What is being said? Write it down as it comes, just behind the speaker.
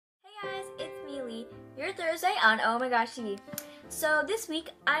your Thursday on OMMyGoshTV. So this week,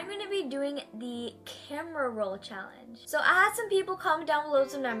 I'm going to be doing the camera roll challenge. So I had some people comment down below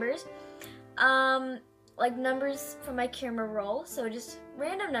some numbers, like numbers from my camera roll, so just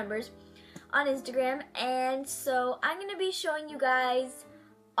random numbers on Instagram. And so I'm going to be showing you guys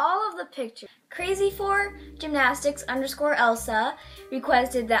all of the pictures. Crazy4 Gymnastics _ Elsa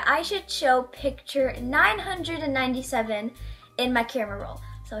requested that I should show picture 997 in my camera roll.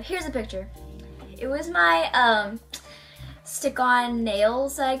 So here's a picture. It was my stick-on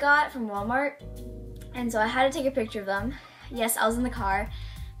nails I got from Walmart, and so I had to take a picture of them. Yes, I was in the car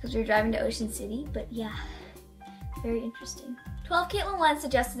because we were driving to Ocean City, but yeah, very interesting. 12 Caitlin 1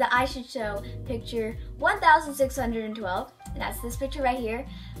 suggested that I should show picture 1612, and that's this picture right here.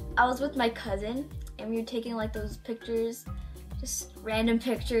 I was with my cousin, and we were taking like those pictures, just random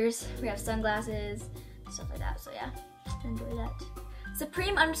pictures. We have sunglasses, stuff like that, so yeah, enjoy that.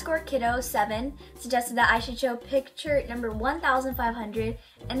 Supreme _ Kiddo 7 suggested that I should show picture number 1500,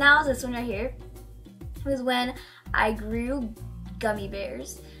 and that was this one right here. It was when I grew gummy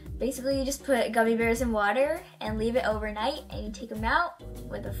bears. Basically, you just put gummy bears in water and leave it overnight, and you take them out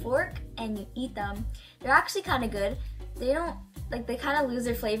with a fork and you eat them. They're actually kind of good. They don't, like, they kind of lose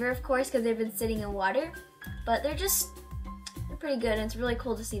their flavor, of course, because they've been sitting in water, but they're pretty good, and it's really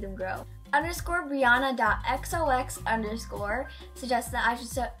cool to see them grow. Brianna.xox_ suggests that I should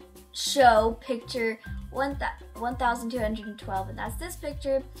show picture 1212, and that's this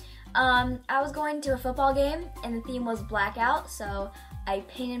picture. I was going to a football game, and the theme was blackout, so I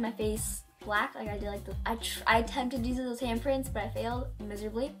painted my face black. Like I did, like I attempted using those handprints, but I failed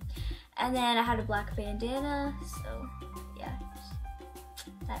miserably. And then I had a black bandana, so yeah,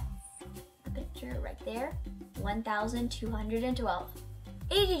 that's the picture right there. 1212.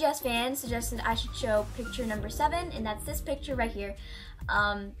 AG Just Fan suggested I should show picture number 7, and that's this picture right here.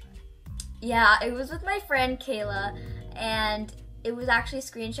 Yeah, it was with my friend Kayla, and it was actually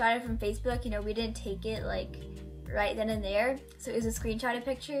screenshotted from Facebook. You know, we didn't take it like right then and there, so it was a screenshotted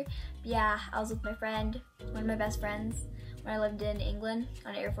picture. Yeah, I was with my friend, one of my best friends, when I lived in England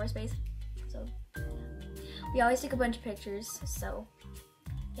on an Air Force base. So yeah. We always take a bunch of pictures, so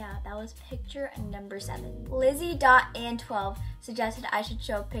yeah, that was picture number 7. Lizzie.Ann12 suggested I should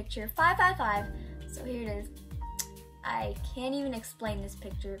show picture 555. So here it is. I can't even explain this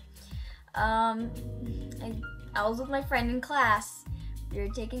picture. I was with my friend in class. We were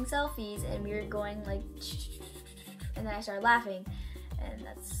taking selfies and we were going like, and then I started laughing, and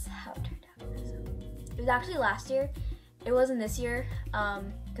that's how it turned out. So, it was actually last year. It wasn't this year,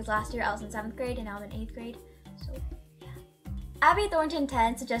 because last year I was in 7th grade and now I'm in 8th grade. So Abby Thornton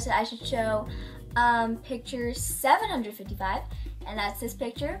 10 suggested I should show picture 755, and that's this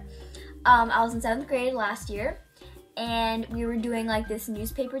picture. I was in 7th grade last year, and we were doing like this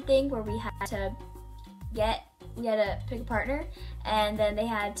newspaper thing where we had to pick a partner, and then they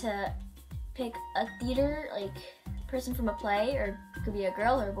had to pick a theater, like person from a play, or it could be a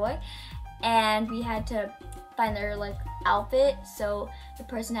girl or a boy, and we had to find their like outfit. So the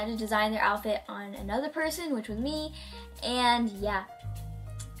person had to design their outfit on another person, which was me. And yeah,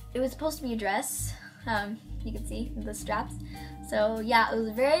 it was supposed to be a dress. You can see the straps. So yeah, it was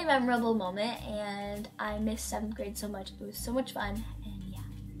a very memorable moment, and I missed 7th grade so much. It was so much fun, and yeah.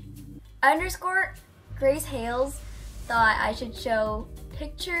 Grace Hales thought I should show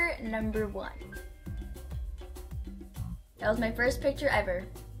picture number 1. That was my first picture ever.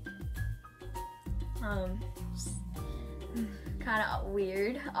 Kind of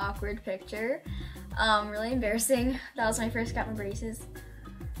weird, awkward picture. Really embarrassing. That was when I first got my braces.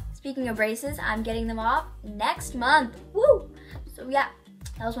 Speaking of braces, I'm getting them off next month. Woo! So yeah,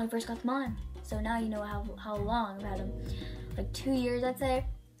 that was when I first got them on. So now you know how long I've had them. Like 2 years, I'd say.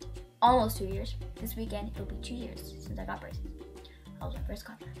 Almost 2 years. This weekend, it'll be 2 years since I got braces. That was when I first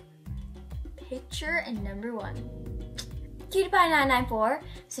got them. Picture number 1. Cutie994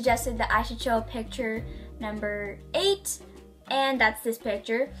 suggested that I should show picture number 8, and that's this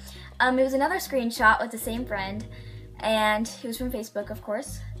picture. It was another screenshot with the same friend, and it was from Facebook, of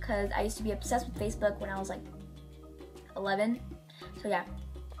course, because I used to be obsessed with Facebook when I was like 11. So yeah,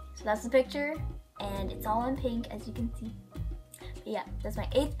 so that's the picture, and it's all in pink, as you can see. But yeah, that's my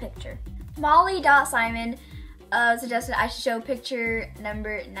 8th picture. Molly.Simon suggested I should show picture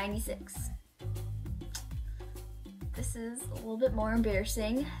number 96. This is a little bit more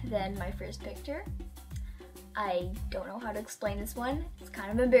embarrassing than my first picture. I don't know how to explain this one. It's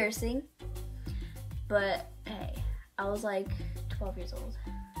kind of embarrassing, but hey, I was like 12 years old.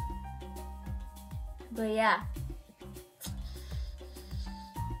 But yeah,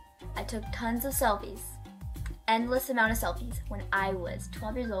 I took tons of selfies, endless amount of selfies when I was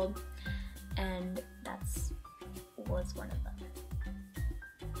 12 years old. and that's was one of them.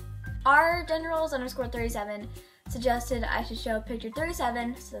 Our generals underscore 37 suggested I should show picture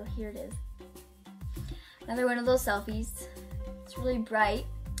 37, so here it is. Another one of those selfies. It's really bright.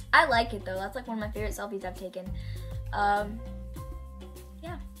 I like it though. That's like one of my favorite selfies I've taken.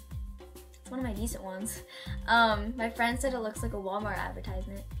 Yeah, it's one of my decent ones. My friend said it looks like a Walmart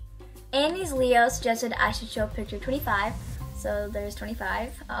advertisement. Annie's Leo suggested I should show picture 25. So there's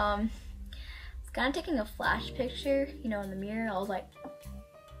 25. I was kind of taking a flash picture, you know, in the mirror. I was like,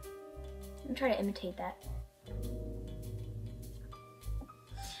 I'm trying to imitate that.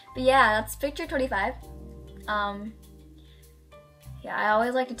 But yeah, that's picture 25. Yeah, I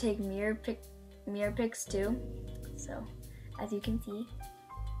always like to take mirror pics too. So, as you can see,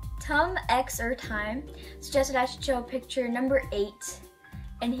 Tom X or Time suggested I should show picture number 8,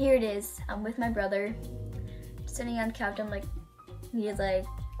 and here it is. I'm with my brother, sitting on the couch. I'm like, he's like,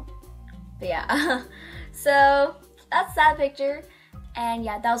 but yeah. So that's that picture, and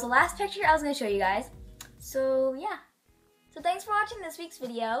yeah, that was the last picture I was gonna show you guys. So yeah. So thanks for watching this week's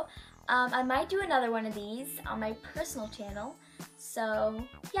video. I might do another one of these on my personal channel. So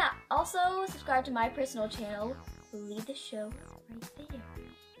yeah, also subscribe to my personal channel, LeighTheShow, right there.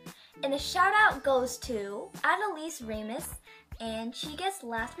 And the shout out goes to Annalise Ramus, and she guessed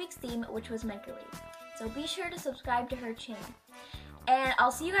last week's theme, which was microwave. So be sure to subscribe to her channel. And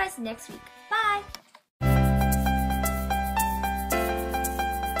I'll see you guys next week. Bye!